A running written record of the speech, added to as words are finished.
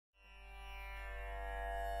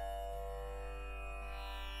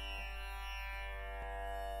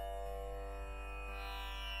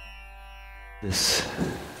This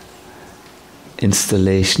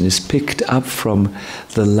installation is picked up from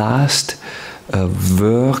the last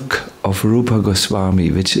work of Rupa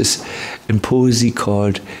Goswami, which is in poesy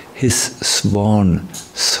called his Swan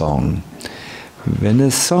Song. When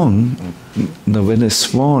a swan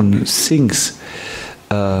sings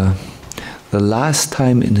the last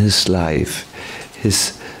time in his life,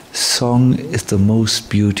 his song is the most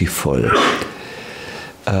beautiful.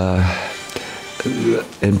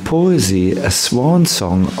 In poesy, a swan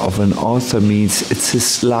song of an author means it's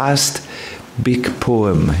his last big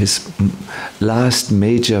poem, his last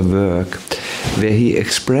major work, where he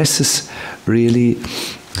expresses really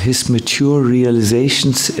his mature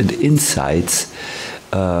realizations and insights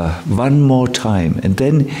one more time, and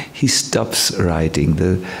then he stops writing.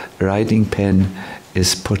 The writing pen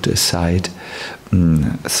is put aside.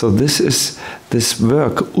 So this is this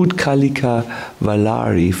work, Utkalika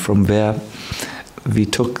Valari, from where we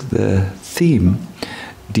took the theme,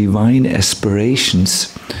 divine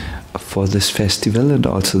aspirations, for this festival, and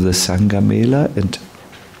also the Sangha Mela and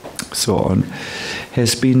so on,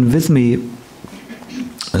 has been with me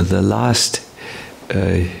the last,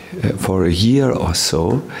 for a year or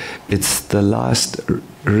so. It's the last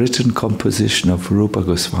written composition of Rupa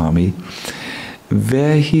Goswami,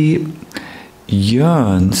 where he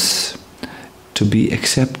yearns to be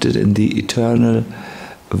accepted in the eternal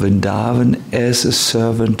Vrindavan as a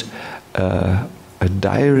servant, a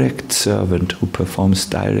direct servant who performs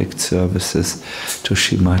direct services to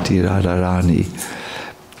Srimati Radharani.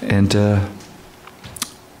 And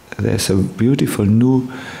there's a beautiful new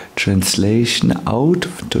translation out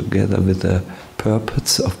together with the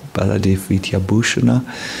purports of Baladev Vidyabhushana.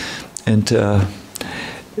 And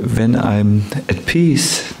when I'm at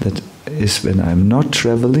peace, that is when I'm not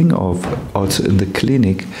traveling, or also in the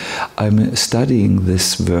clinic, I'm studying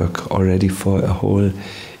this work already for a whole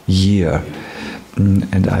year.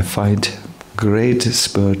 And I find great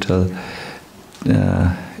spiritual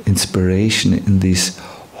inspiration in these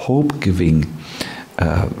hope-giving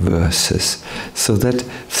verses. So that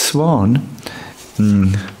swan,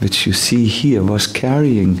 which you see here, was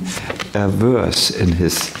carrying a verse in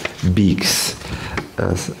his beaks,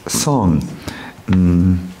 a song.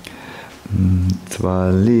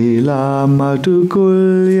 Tvalila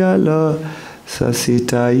Madhukulyala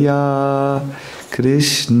Sasitaya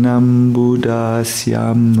Krishnam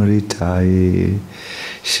Buddhasyam Ritai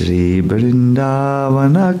Shri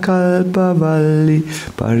Vrindavana Kalpavalli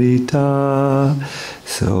Parita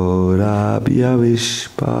Saurabhya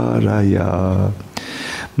Vishparaya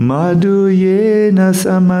Madhuyena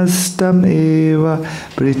Samastam Eva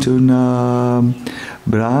Pritunam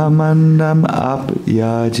Brahmandam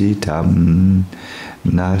Apyajitam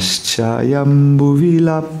Naschayam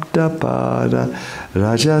Bhuvilapta Para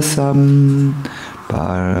Rajasam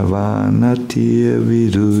Parvanatir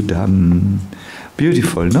Virudam.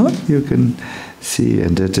 Beautiful, no? You can see,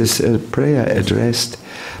 and it is a prayer addressed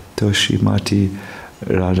to Srimati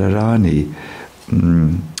Radharani.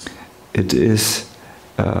 It is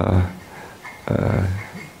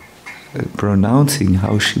pronouncing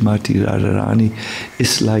how Srimati Radharani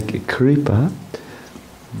is like a kripa,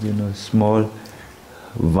 small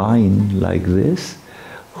vine like this,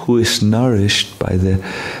 who is nourished by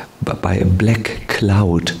a black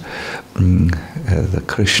cloud, the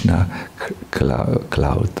Krishna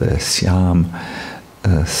cloud, the Syam,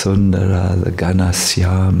 Sundara, the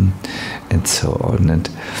Ganasyam, and so on. And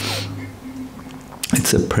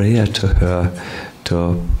it's a prayer to her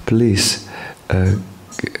to please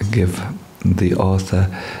give the author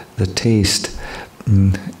the taste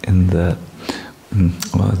in the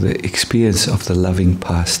experience of the loving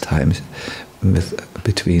pastimes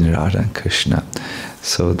between Radha and Krishna.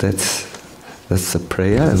 So that's the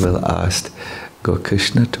prayer. I will ask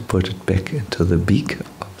Krishna to put it back into the beak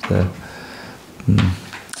of the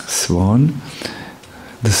swan.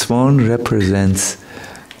 The swan represents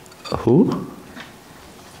who?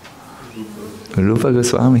 Rupa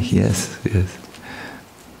Goswami, yes.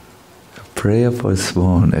 A prayer for a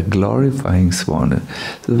swan, a glorifying swan.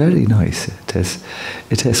 It's very nice.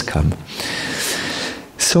 It has come.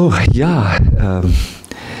 So, yeah,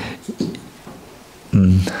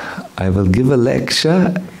 I will give a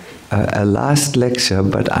lecture, a last lecture,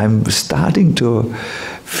 but I'm starting to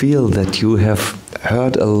feel that you have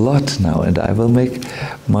heard a lot now, and I will make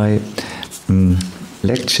my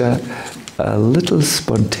lecture a little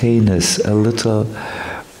spontaneous, a little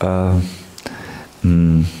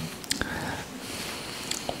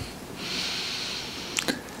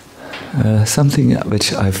something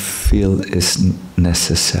which I feel is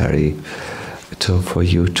necessary for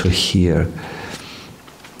you to hear.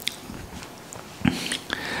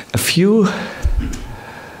 few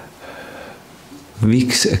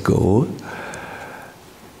weeks ago,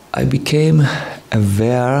 I became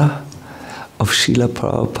aware of Srila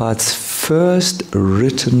Prabhupada's first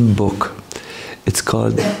written book. It's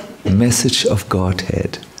called Message of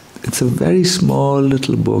Godhead. It's a very small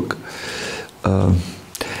little book.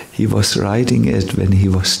 He was writing it when he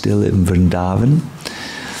was still in Vrindavan.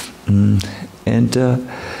 And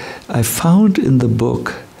I found in the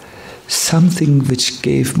book something which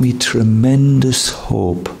gave me tremendous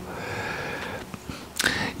hope.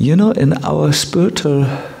 You know, in our spiritual,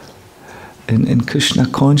 in Krishna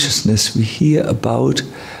consciousness, we hear a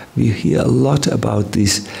lot about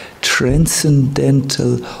these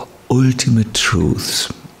transcendental ultimate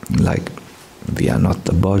truths, like we are not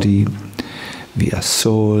the body, we are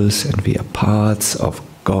souls, and we are parts of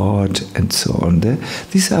God, and so on.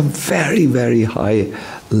 These are very, very high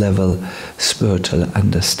level spiritual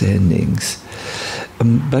understandings.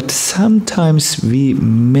 But sometimes we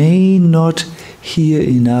may not hear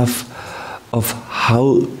enough of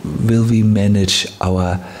how will we manage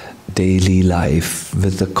our daily life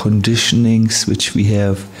with the conditionings which we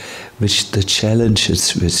have, which the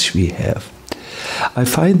challenges which we have. I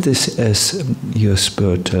find this as your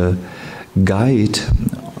spiritual guide,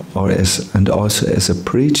 and also as a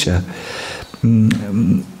preacher.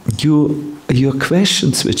 Your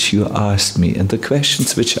questions which you asked me and the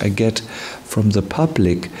questions which I get from the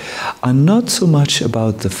public are not so much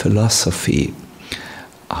about the philosophy,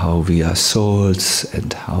 how we are souls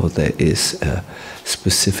and how there is a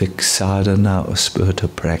specific sadhana or spiritual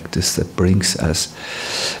practice that brings us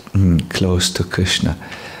close to Krishna.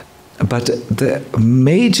 But the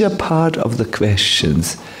major part of the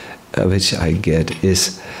questions which I get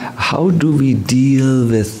is, how do we deal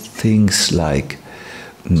with things like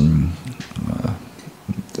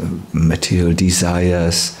material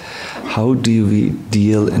desires? How do we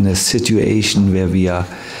deal in a situation where we are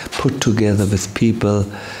put together with people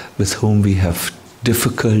with whom we have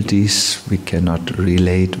difficulties, we cannot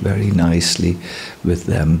relate very nicely with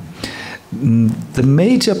them? The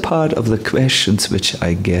major part of the questions which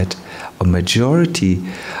I get, a majority,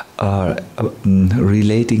 are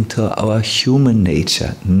relating to our human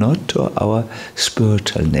nature, not to our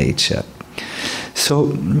spiritual nature.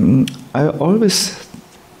 So I always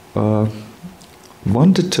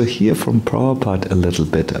wanted to hear from Prabhupada a little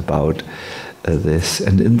bit about this.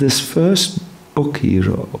 And in this first book he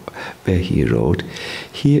wrote,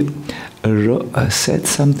 he said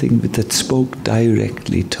something that spoke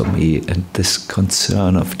directly to me, and this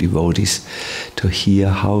concern of devotees to hear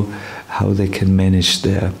how they can manage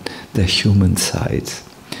their human sides.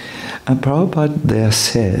 And Prabhupada there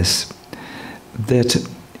says that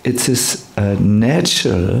it is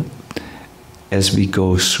natural as we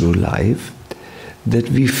go through life that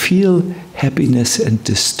we feel happiness and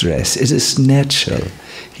distress. It is natural.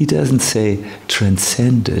 He doesn't say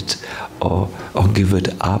transcend it or give it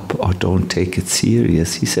up or don't take it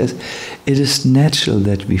serious. He says it is natural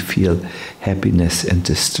that we feel happiness and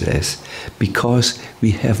distress because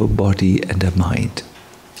we have a body and a mind.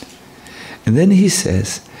 And then he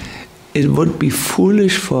says it would be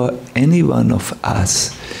foolish for any one of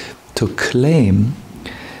us to claim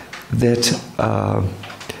that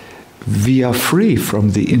we are free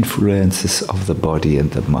from the influences of the body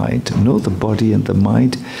and the mind. No, the body and the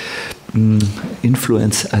mind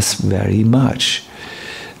influence us very much.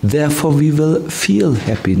 Therefore, we will feel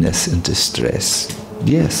happiness and distress.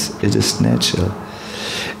 Yes, it is natural.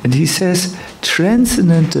 And he says,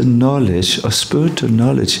 transcendental knowledge or spiritual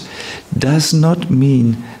knowledge does not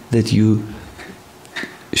mean that you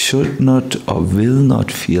should not or will not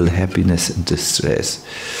feel happiness and distress.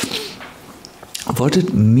 What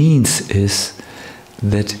it means is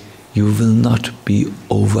that you will not be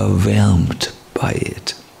overwhelmed by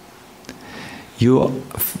it. You,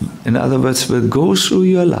 in other words, will go through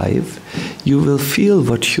your life, you will feel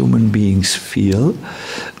what human beings feel,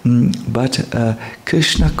 but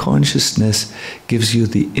Krishna consciousness gives you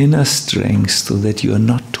the inner strength so that you are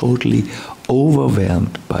not totally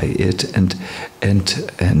overwhelmed by it and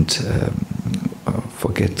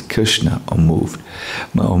forget Krishna or moved,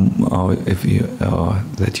 or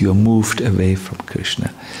that you are moved away from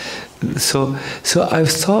Krishna. So I've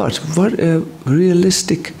thought, what a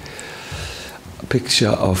realistic picture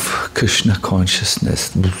of Krishna consciousness.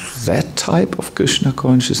 That type of Krishna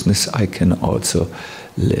consciousness I can also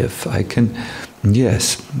live. I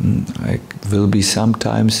will be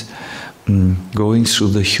sometimes going through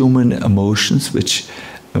the human emotions which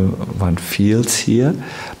one feels here,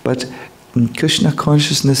 but Krishna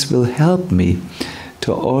consciousness will help me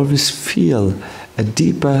to always feel a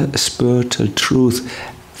deeper spiritual truth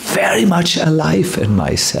very much alive in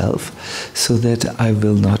myself, so that I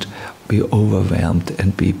will not be overwhelmed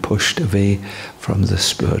and be pushed away from the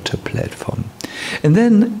spiritual platform. And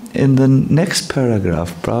then in the next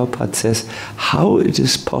paragraph, Prabhupada says how it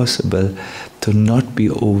is possible to not be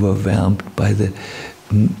overwhelmed by the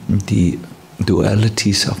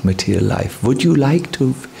dualities of material life. Would you like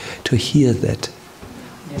to hear that?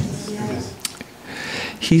 Yes.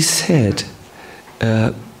 He said,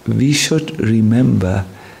 we should remember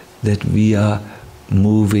that we are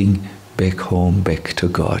moving back home, back to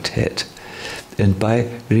Godhead. And by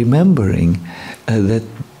remembering that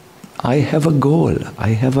I have a goal, I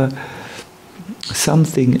have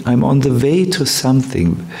something, I'm on the way to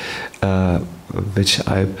something which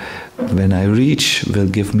when I reach, will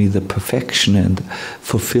give me the perfection and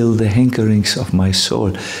fulfill the hankerings of my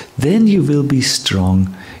soul, then you will be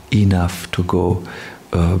strong enough to go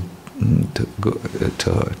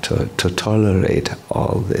to tolerate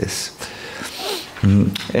all this.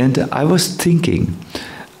 And I was thinking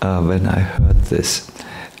when I heard this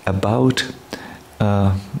about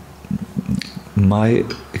my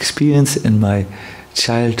experience in my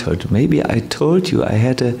childhood. Maybe I told you I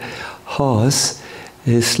had a horse.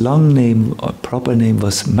 His long name, or proper name,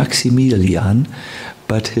 was Maximilian,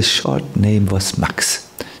 but his short name was Max,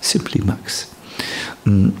 simply Max.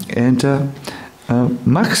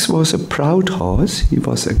 Max was a proud horse. He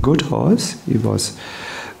was a good horse. He was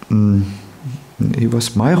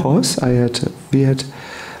my horse.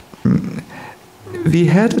 We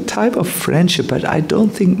had a type of friendship, but I don't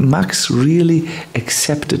think Max really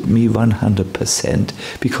accepted me 100%,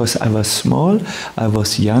 because I was small, I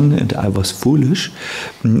was young, and I was foolish.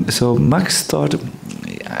 So Max thought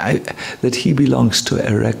that he belongs to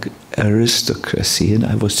aristocracy, and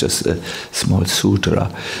I was just a small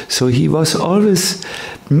Sudra. So he was always,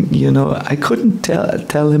 I couldn't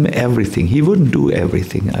tell him everything. He wouldn't do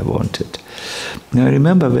everything I wanted. Now I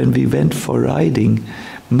remember when we went for riding,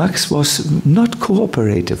 Max was not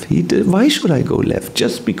cooperative. Why should I go left?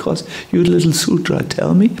 Just because you little Sudra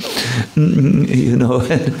tell me?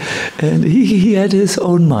 And he had his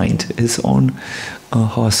own mind, his own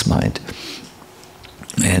horse mind.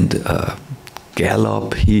 And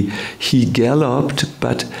gallop, he galloped,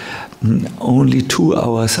 but only 2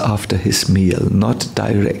 hours after his meal, not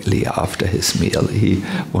directly after his meal. He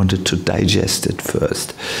wanted to digest it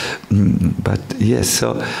first. But yes,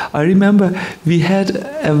 so I remember we had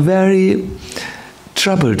a very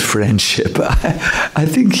troubled friendship. I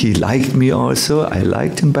think he liked me also, I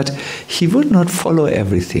liked him, but he would not follow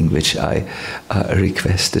everything which I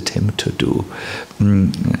requested him to do.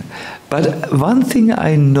 But one thing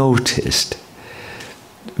I noticed,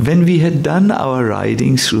 when we had done our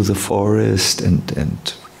riding through the forest and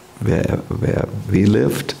where we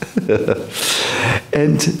lived,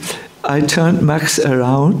 and I turned Max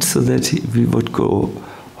around so that we would go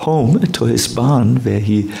home to his barn where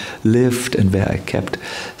he lived and where I kept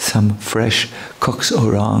some fresh Cox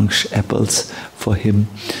Orange apples for him.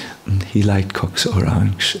 He liked Cox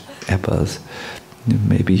Orange apples.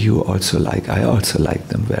 Maybe you also like. I also like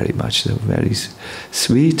them very much. They're very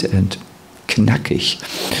sweet and knackig.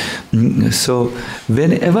 So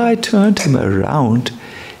whenever I turned him around,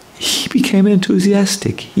 he became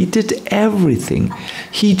enthusiastic. He did everything.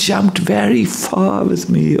 He jumped very far with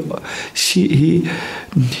me.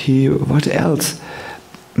 What else?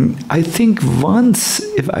 I think once,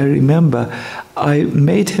 if I remember, I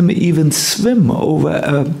made him even swim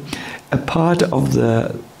over a part of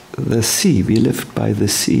the sea. We lived by the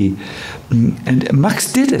sea. And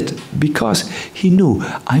Max did it because he knew,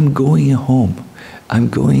 I'm going home. I'm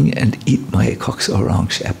going and eat my Cox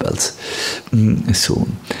Orange apples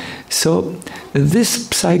soon. So this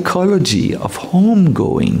psychology of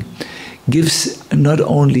homegoing gives not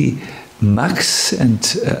only Max and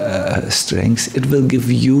strength, it will give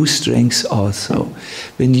you strength also.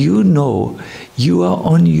 When you know you are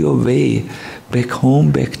on your way back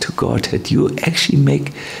home, back to Godhead, you actually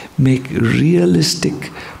make realistic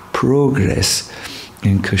progress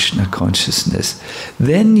in Krishna consciousness.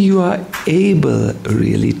 Then you are able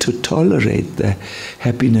really to tolerate the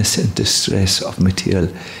happiness and distress of material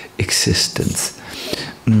existence.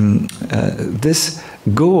 This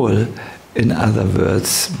goal, in other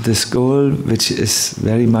words, this goal which is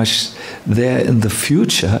very much there in the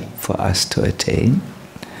future for us to attain.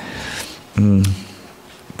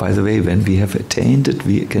 By the way, when we have attained it,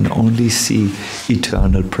 we can only see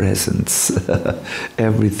eternal presence.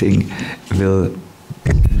 Everything will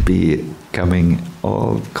be coming,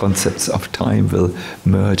 all concepts of time will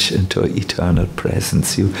merge into eternal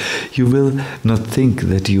presence. You will not think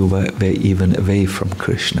that you were even away from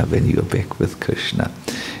Krishna when you are back with Krishna.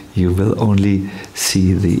 you will only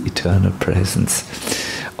see the eternal presence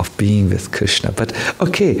of being with Krishna. But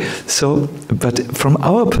from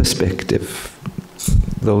our perspective,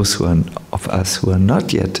 those of us who are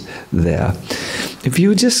not yet there, if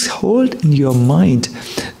you just hold in your mind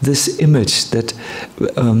this image that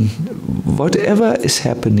whatever is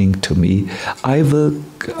happening to me,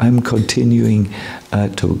 I'm continuing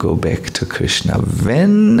to go back to Krishna.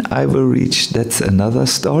 When I will reach, that's another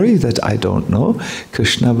story that I don't know.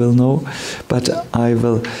 Krishna will know, but I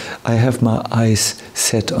have my eyes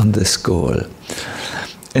set on this goal.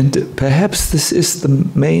 And perhaps this is the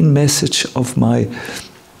main message of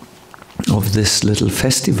this little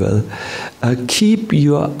festival. Keep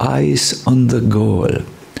your eyes on the goal,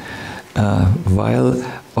 while,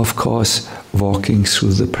 of course, walking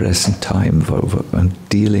through the present time and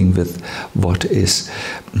dealing with what is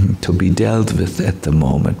to be dealt with at the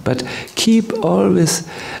moment. But keep always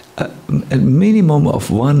a minimum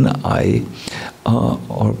of one eye,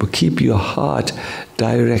 or keep your heart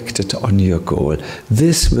directed on your goal.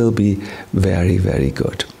 This will be very, very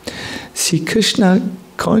good. See, Krishna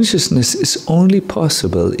consciousness is only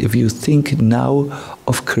possible if you think now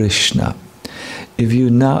of Krishna. If you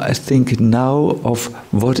now think now of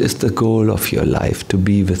what is the goal of your life, to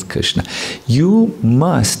be with Krishna. You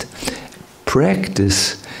must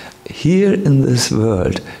practice here in this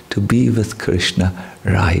world to be with Krishna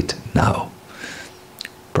right now.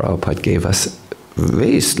 Prabhupada gave us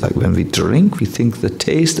ways, like when we drink, we think the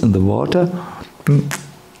taste in the water,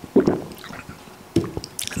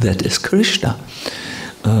 that is Krishna.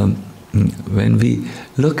 When we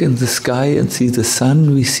look in the sky and see the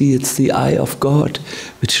sun, we see it's the eye of God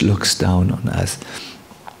which looks down on us.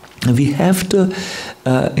 And we have to,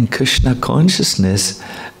 in Krishna consciousness,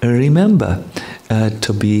 remember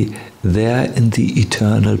to be there in the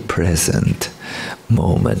eternal present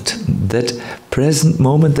moment. That present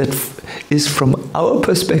moment that is from our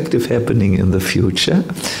perspective happening in the future,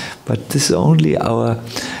 but this is only our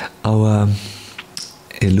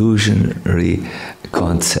illusionary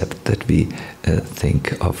concept that we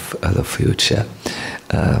think of the future.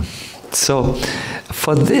 So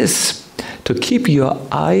for this, to keep your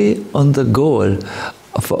eye on the goal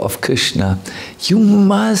of Krishna, you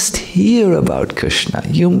must hear about Krishna.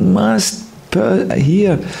 You must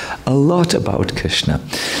hear a lot about Krishna.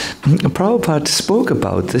 Prabhupada spoke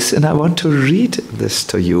about this, and I want to read this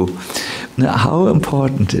to you, how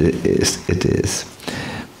important it is.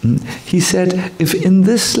 He said, if in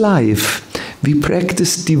this life we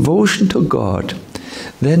practice devotion to God,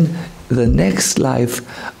 then the next life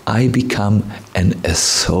I become an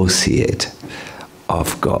associate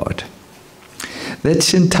of God. That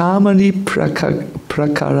Chintamani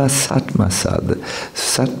Prakara Satmasad.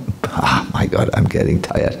 Oh my God, I'm getting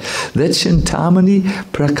tired. That Chintamani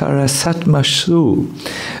Prakara Satmasu,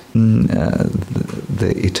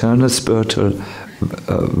 the eternal spiritual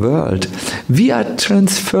world, we are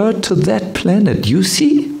transferred to that planet. You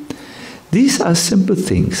see, these are simple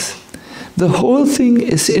things. The whole thing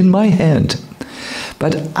is in my hand.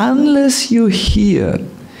 But unless you hear,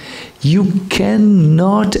 you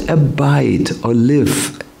cannot abide or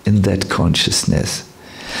live in that consciousness.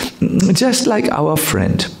 Just like our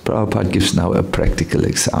friend, Prabhupada gives now a practical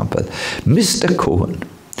example. Mr. Cohen,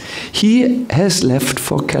 he has left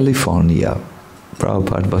for California.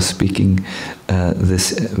 Prabhupada was speaking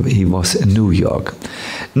he was in New York.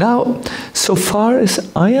 Now, so far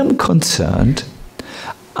as I am concerned,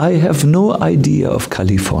 I have no idea of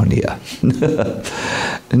California.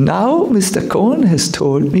 Now, Mr. Cohen has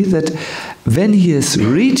told me that when he has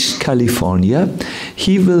reached California,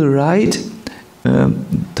 he will write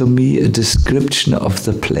to me a description of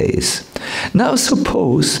the place. Now,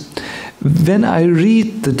 suppose when I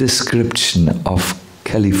read the description of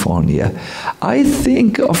California, I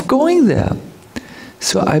think of going there.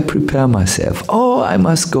 So I prepare myself. Oh, I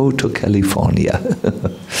must go to California.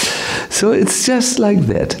 So it's just like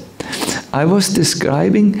that. I was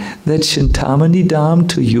describing that Chintamani Dham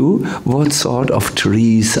to you, what sort of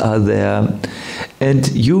trees are there. And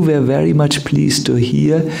you were very much pleased to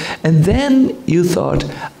hear. And then you thought,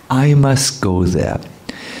 I must go there.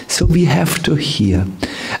 So we have to hear.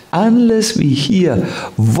 Unless we hear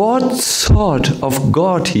what sort of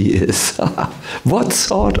God he is, what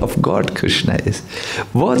sort of God Krishna is,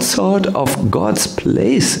 what sort of God's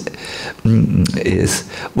place is,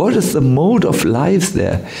 what is the mode of life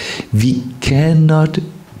there, we cannot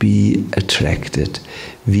be attracted.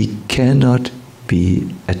 We cannot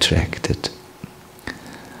be attracted.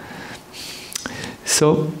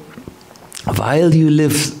 So, while you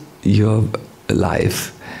live your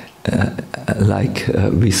life, like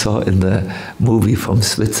we saw in the movie from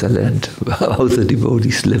Switzerland, how the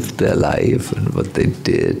devotees lived their life and what they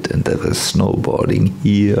did, and there was snowboarding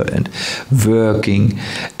here and working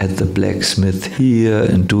at the blacksmith here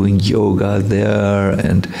and doing yoga there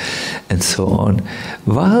and so on.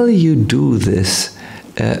 While you do this,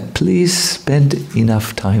 please spend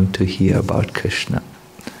enough time to hear about Krishna.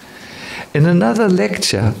 In another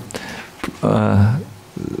lecture,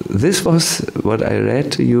 this was what I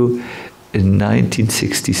read to you in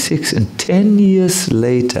 1966, and 10 years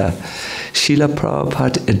later, Srila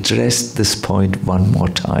Prabhupada addressed this point one more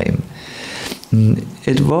time.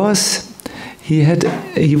 It was,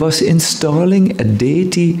 he was installing a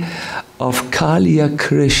deity of Kaliya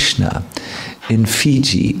Krishna in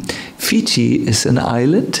Fiji. Fiji is an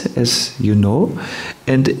island, as you know,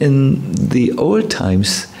 and in the old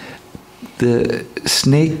times, the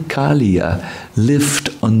snake Kaliya lived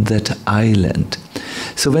on that island.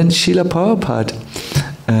 So when Srila Prabhupada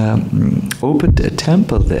opened a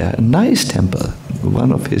temple there, a nice temple,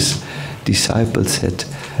 one of his disciples had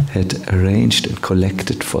arranged and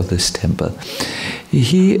collected for this temple,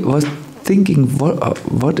 he was thinking,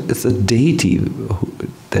 what is the deity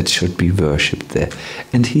that should be worshipped there?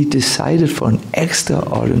 And he decided for an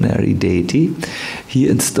extraordinary deity. He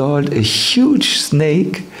installed a huge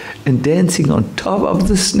snake, and dancing on top of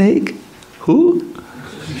the snake, who?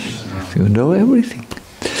 You know everything.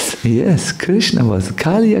 Yes, Krishna was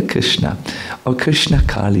Kaliya Krishna, or Krishna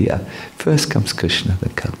Kaliya. First comes Krishna,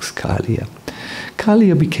 then comes Kaliya.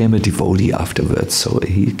 Kaliya became a devotee afterwards, so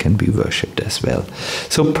he can be worshipped as well.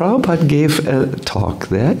 So Prabhupada gave a talk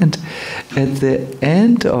there, and at the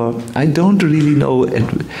end, or I don't really know,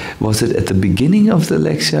 was it at the beginning of the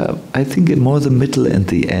lecture? I think more the middle and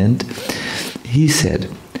the end. He said,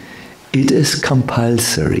 it is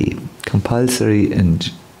compulsory. Compulsory in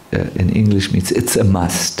English means it's a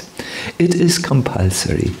must. It is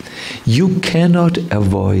compulsory. You cannot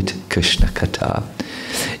avoid Krishna Katha.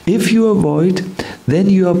 If you avoid, then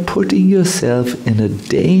you are putting yourself in a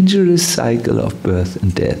dangerous cycle of birth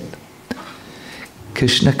and death.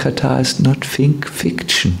 Krishna Katha is not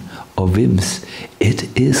fiction or whims.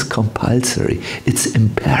 It is compulsory. It's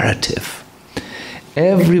imperative.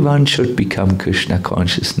 Everyone should become Krishna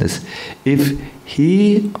consciousness. If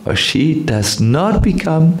he or she does not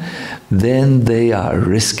become, then they are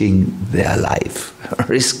risking their life.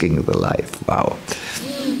 Risking the life. Wow.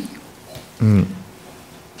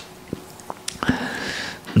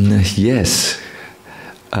 Yes.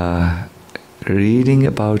 Reading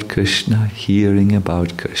about Krishna, hearing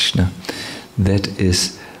about Krishna, that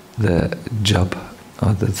is the job,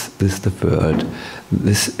 or this is the world.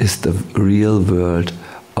 This is the real world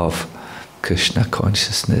of Krishna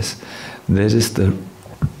consciousness. That is the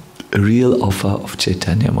real offer of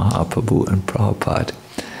Chaitanya Mahaprabhu and Prabhupada.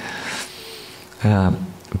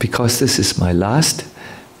 Because this is my last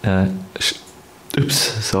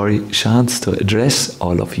chance to address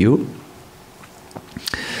all of you,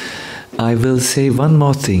 I will say one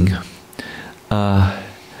more thing.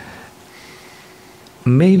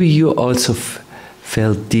 Maybe you also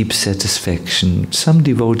felt deep satisfaction. Some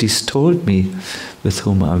devotees told me, with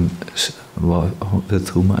whom I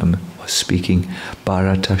was speaking,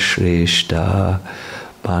 Bharata Shrestha,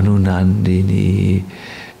 Bhanu Nandini,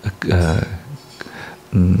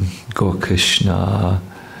 Gaur Krishna,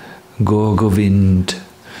 Gaur Govind.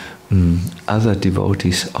 Other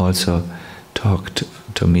devotees also talked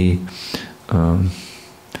to me.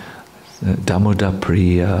 Damodar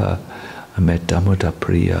Priya, I met Damodar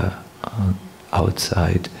Priya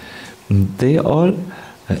outside. They all,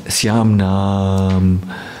 Syamnam,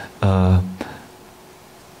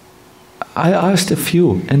 I asked a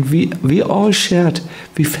few, and we all shared,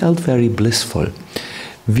 we felt very blissful.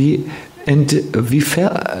 We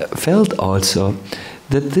felt also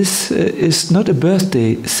that this is not a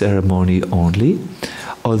birthday ceremony only,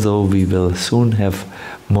 although we will soon have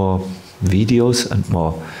more videos and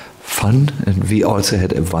more fun, and we also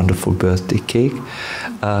had a wonderful birthday cake.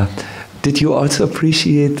 Did you also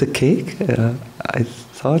appreciate the cake? I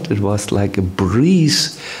thought it was like a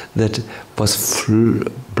breeze that was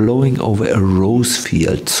blowing over a rose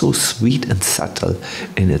field, so sweet and subtle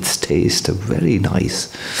in its taste, very nice.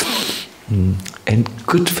 And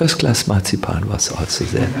good first-class marzipan was also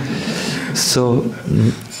there. So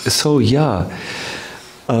yeah,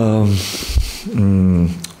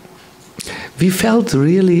 we felt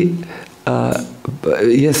really,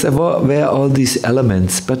 yes, there were all these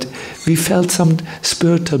elements, but we felt some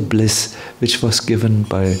spiritual bliss which was given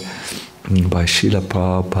by Srila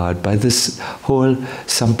Prabhupada, by this whole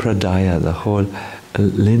sampradaya, the whole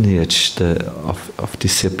lineage of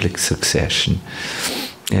disciplic succession.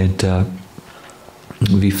 And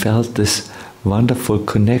we felt this wonderful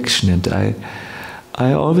connection, and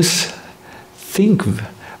I always think,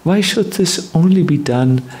 why should this only be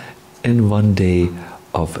done in one day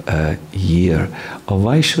of a year? Or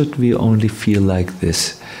why should we only feel like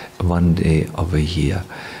this one day of a year?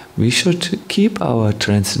 We should keep our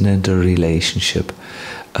transcendental relationship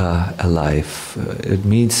alive. It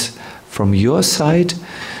means from your side,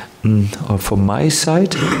 or from my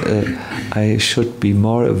side, I should be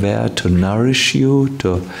more aware to nourish you,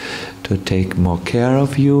 to take more care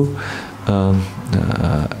of you,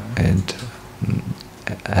 and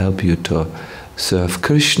help you to serve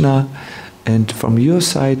Krishna. And from your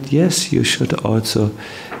side, yes, you should also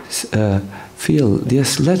feel,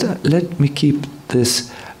 yes, let me keep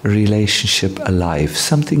this relationship alive.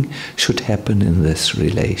 Something should happen in this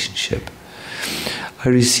relationship. I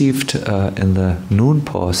received in the noon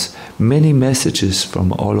pause many messages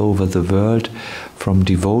from all over the world, from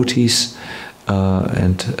devotees,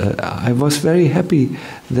 and I was very happy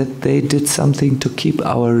that they did something to keep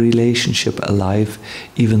our relationship alive,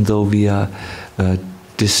 even though we are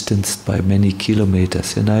distanced by many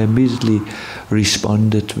kilometers. And I immediately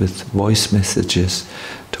responded with voice messages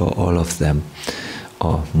to all of them,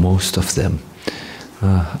 or most of them.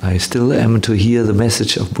 I still am to hear the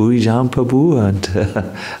message of Bhurijam Prabhu, and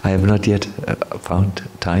I have not yet found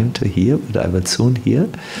time to hear, but I will soon hear.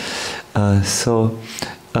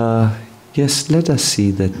 Yes, let us see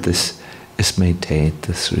that this is maintained,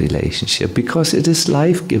 this relationship, because it is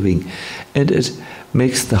life-giving, and it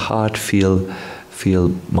makes the heart feel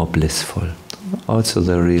more blissful. Also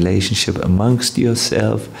the relationship amongst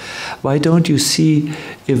yourself. Why don't you see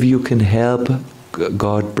if you can help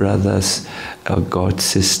God brothers or God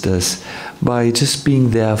sisters by just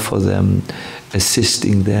being there for them,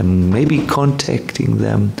 assisting them, maybe contacting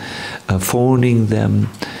them, phoning them,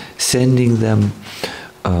 sending them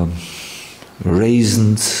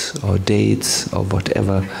raisins or dates or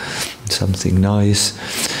whatever, something nice,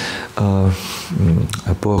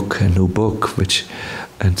 a book, a new book,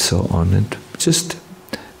 and so on, and just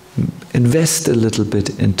invest a little bit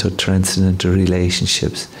into transcendental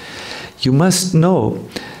relationships. You must know,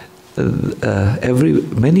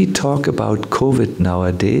 many talk about COVID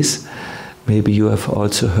nowadays. Maybe you have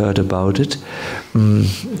also heard about it,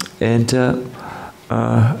 and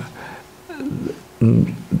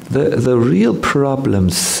the real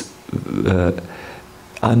problems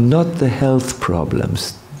are not the health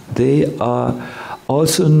problems. They are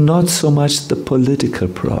also not so much the political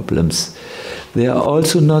problems. They are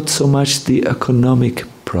also not so much the economic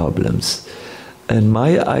problems. In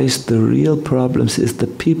my eyes, the real problems is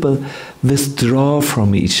that people withdraw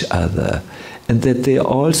from each other, and that they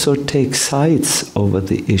also take sides over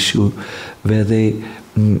the issue, where they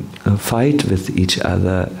fight with each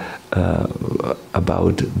other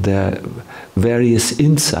about their various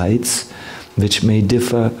insights, which may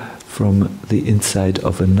differ from the insight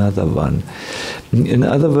of another one. In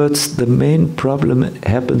other words, the main problem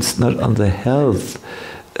happens not on the health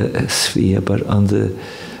sphere, but on the,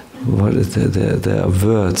 what is there are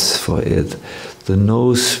words for it, the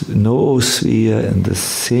noosphere and the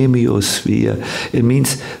semiosphere. It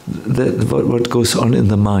means that what goes on in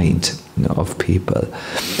the mind of people.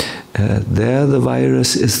 There the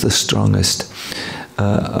virus is the strongest.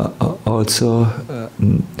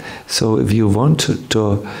 So if you want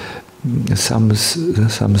to some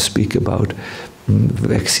speak about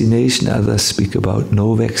vaccination, others speak about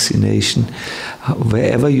no vaccination.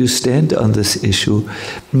 Wherever you stand on this issue,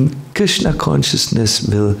 Krishna consciousness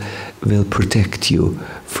will protect you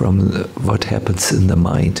from what happens in the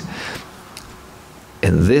mind.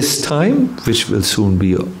 In this time, which will soon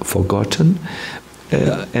be forgotten,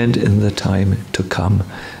 and in the time to come.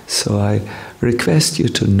 So I request you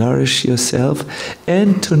to nourish yourself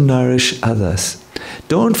and to nourish others.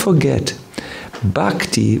 Don't forget,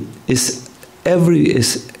 Bhakti is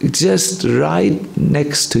just right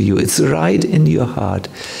next to you. It's right in your heart.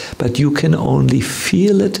 But you can only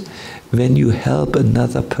feel it when you help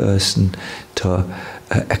another person to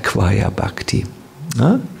acquire Bhakti.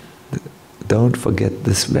 Huh? Don't forget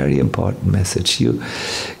this very important message. You,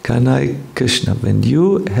 Kanai Krishna, when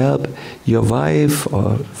you help your wife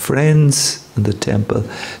or friends in the temple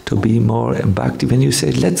to be more in Bhakti, when you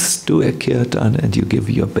say, let's do a kirtan, and you give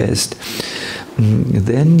your best,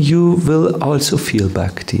 then you will also feel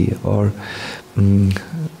Bhakti. Or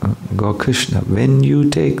Go Krishna, when you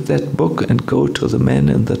take that book and go to the man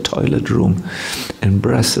in the toilet room in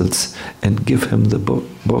Brussels and give him the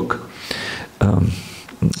book,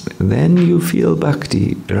 then you feel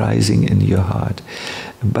Bhakti rising in your heart.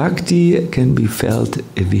 Bhakti can be felt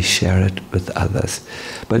if we share it with others.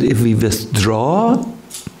 But if we withdraw,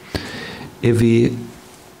 if we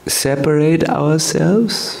separate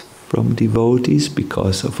ourselves from devotees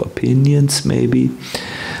because of opinions maybe,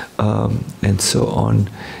 and so on.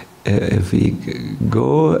 If we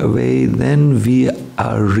go away, then we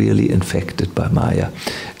are really infected by Maya,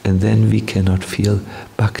 and then we cannot feel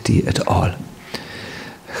bhakti at all.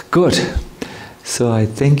 Good. So I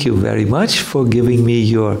thank you very much for giving me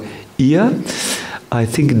your ear. I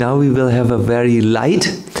think now we will have a very light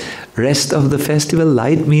rest of the festival.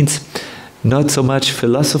 Light means not so much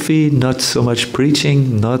philosophy, not so much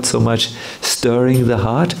preaching, not so much stirring the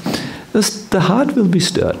heart. The heart will be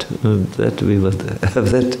stirred.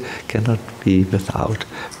 That cannot be without.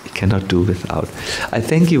 We cannot do without. I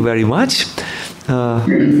thank you very much.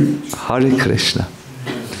 Hare Krishna.